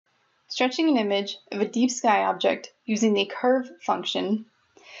Stretching an image of a deep sky object using the curve function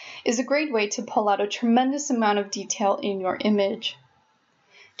is a great way to pull out a tremendous amount of detail in your image.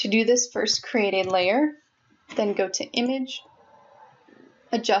 To do this, first create a layer, then go to Image,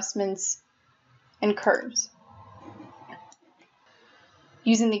 Adjustments, and Curves.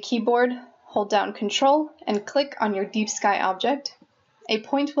 Using the keyboard, hold down Control and click on your deep sky object. A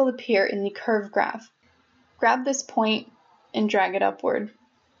point will appear in the curve graph. Grab this point and drag it upward.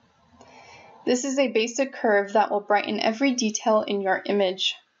 This is a basic curve that will brighten every detail in your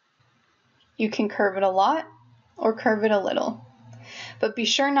image. You can curve it a lot or curve it a little, but be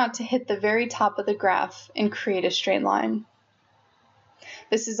sure not to hit the very top of the graph and create a straight line.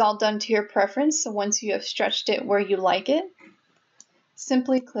 This is all done to your preference, so once you have stretched it where you like it,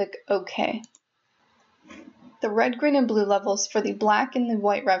 simply click OK. The red, green, and blue levels for the black and the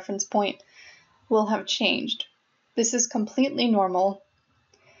white reference point will have changed. This is completely normal.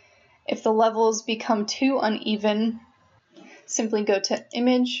 If the levels become too uneven, simply go to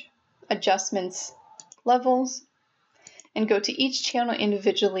Image, Adjustments, Levels, and go to each channel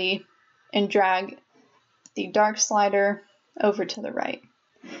individually and drag the dark slider over to the right.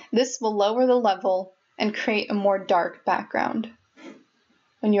 This will lower the level and create a more dark background.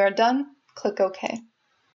 When you are done, click OK.